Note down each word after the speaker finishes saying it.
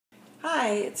Hi,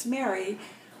 it's Mary.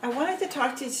 I wanted to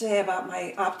talk to you today about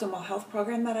my optimal health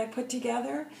program that I put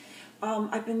together.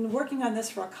 I've been working on this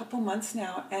for a couple months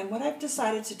now, and what I've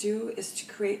decided to do is to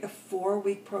create a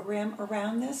 4-week program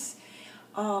around this.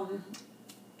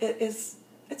 It's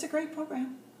a great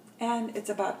program, and it's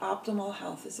about optimal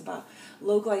health. It's about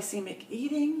low glycemic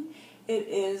eating. It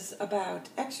is about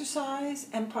exercise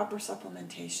and proper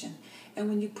supplementation. And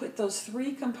when you put those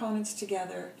 3 components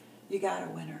together, you got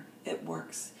a winner. It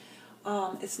works.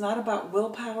 It's not about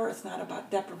willpower, it's not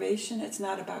about deprivation, it's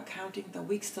not about counting the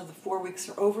weeks till the 4 weeks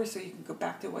are over so you can go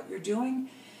back to what you're doing.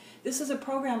 This is a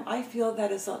program I feel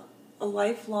that is a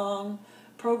lifelong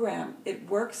program. It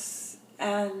works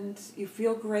and you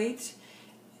feel great.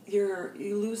 You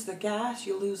lose the gas,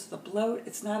 you lose the bloat.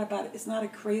 It's not a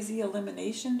crazy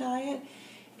elimination diet.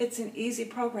 It's an easy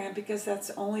program because that's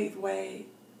the only way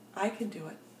I can do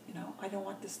it. You know, I don't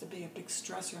want this to be a big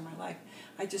stressor in my life.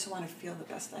 I just want to feel the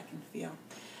best I can feel.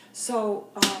 So,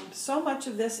 so much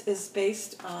of this is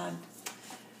based on,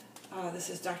 this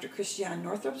is Dr. Christiane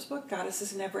Northrup's book,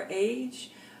 Goddesses Never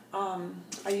Age. I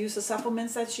use the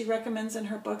supplements that she recommends in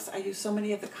her books. I use so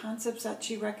many of the concepts that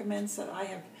she recommends that I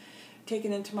have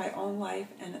taken into my own life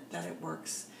and that it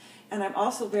works. And I'm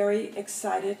also very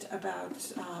excited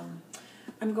about,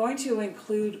 I'm going to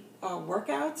include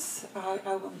workouts.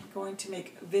 I'm going to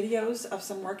make videos of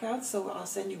some workouts, so I'll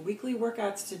send you weekly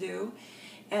workouts to do,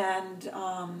 and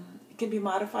it can be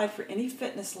modified for any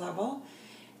fitness level.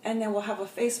 And then we'll have a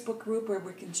Facebook group where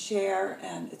we can share,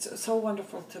 and it's so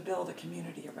wonderful to build a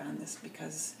community around this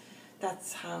because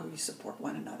that's how you support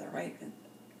one another, right? And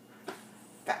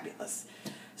fabulous.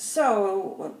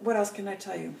 So what else can I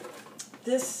tell you?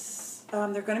 This, there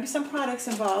are going to be some products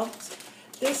involved.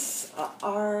 These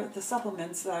are the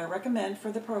supplements that I recommend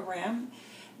for the program.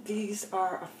 These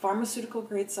are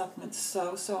pharmaceutical-grade supplements,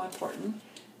 so important.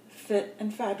 Fit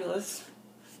and Fabulous,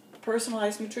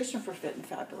 personalized nutrition for Fit and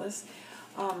Fabulous.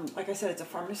 Like I said, it's a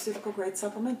pharmaceutical-grade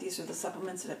supplement. These are the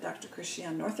supplements that Dr.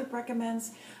 Christiane Northrup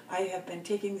recommends. I have been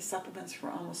taking these supplements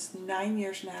for almost 9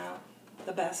 years now.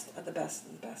 The best of the best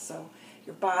of the best. So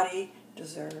your body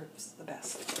deserves the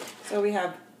best. So we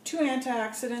have 2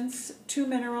 antioxidants, 2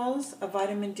 minerals, a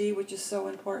vitamin D, which is so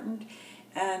important,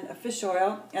 and a fish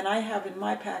oil. And I have in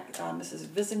my pack, this is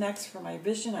Visionex for my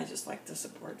vision. I just like to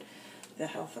support the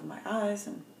health of my eyes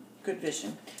and good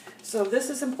vision. So this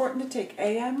is important to take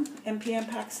AM and PM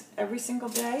packs every single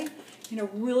day. You know,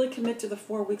 really commit to the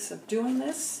 4 weeks of doing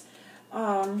this.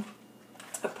 A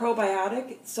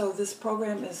probiotic. So this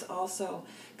program is also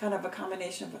kind of a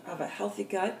combination of a healthy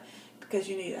gut, because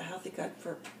you need a healthy gut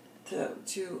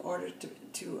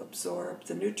to absorb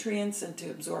the nutrients and to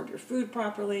absorb your food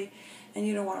properly, and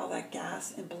you don't want all that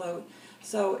gas and bloat.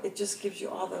 So it just gives you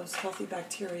all those healthy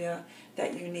bacteria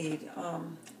that you need.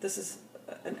 This is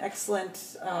an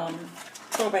excellent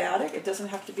probiotic. It doesn't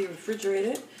have to be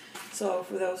refrigerated. So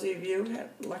for those of you who are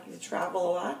lucky to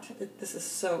travel a lot, this is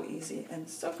so easy and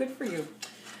so good for you.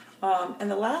 And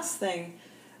the last thing,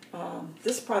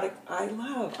 this product I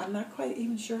love. I'm not quite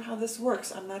even sure how this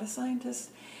works. I'm not a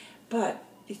scientist. But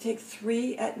you take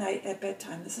 3 at night at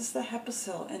bedtime. This is the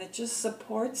Hepasil, and it just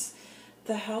supports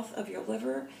the health of your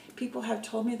liver. People have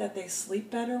told me that they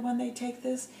sleep better when they take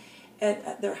this, and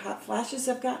their hot flashes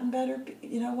have gotten better,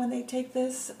 you know, when they take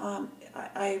this.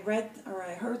 I read or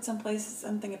I heard someplace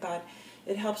something about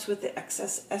it helps with the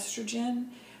excess estrogen.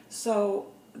 So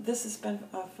this is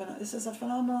a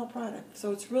phenomenal product.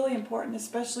 So it's really important,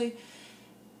 especially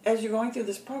as you're going through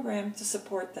this program, to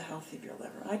support the health of your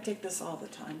liver. I take this all the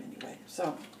time anyway.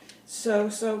 So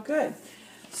good.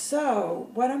 So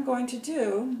what I'm going to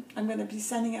do, I'm going to be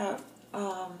sending out,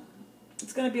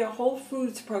 it's going to be a whole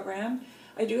foods program.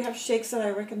 I do have shakes that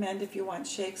I recommend if you want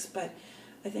shakes, but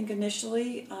I think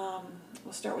initially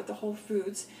we'll start with the whole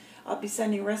foods. I'll be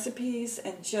sending recipes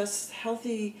and just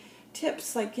healthy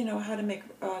tips, like, you know, how to make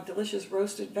delicious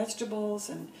roasted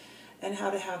vegetables, and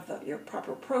how to have your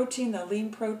proper protein, the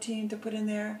lean protein to put in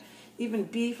there. Even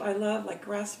beef, I love, like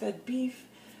grass-fed beef.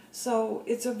 So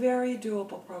it's a very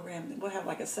doable program. We'll have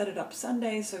like a set it up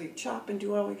Sunday, so you chop and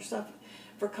do all your stuff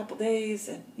for a couple days,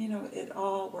 and you know, it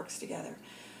all works together.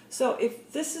 So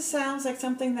if this sounds like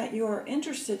something that you're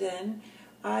interested in,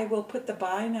 I will put the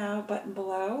Buy Now button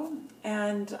below,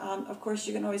 and of course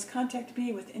you can always contact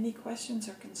me with any questions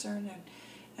or concern,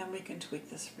 and we can tweak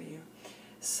this for you.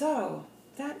 So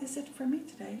that is it for me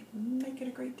today. Make it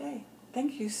a great day.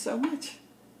 Thank you so much.